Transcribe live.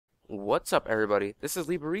What's up, everybody? This is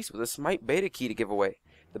Liberice with a SMITE beta key to give away.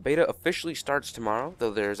 The beta officially starts tomorrow,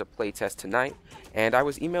 though there's a playtest tonight, and I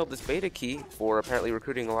was emailed this beta key for apparently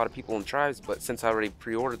recruiting a lot of people in tribes, but since I already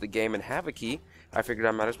pre-ordered the game and have a key, I figured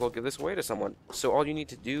I might as well give this away to someone. So all you need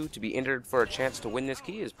to do to be entered for a chance to win this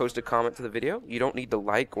key is post a comment to the video. You don't need to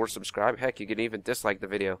like or subscribe. Heck, you can even dislike the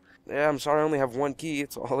video. Yeah, I'm sorry I only have one key.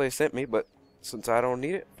 It's all they sent me, but since I don't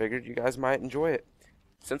need it, figured you guys might enjoy it.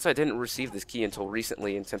 Since I didn't receive this key until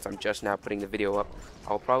recently, and since I'm just now putting the video up,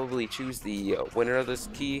 I'll probably choose the winner of this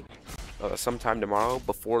key sometime tomorrow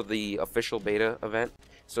before the official beta event.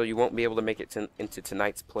 So you won't be able to make it into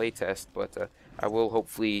tonight's playtest, but I will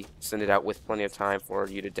hopefully send it out with plenty of time for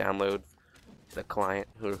you to download the client,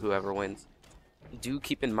 whoever wins. Do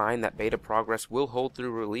keep in mind that beta progress will hold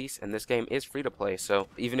through release, and this game is free to play, so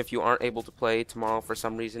even if you aren't able to play tomorrow for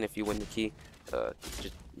some reason, if you win the key,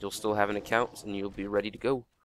 you'll still have an account and you'll be ready to go.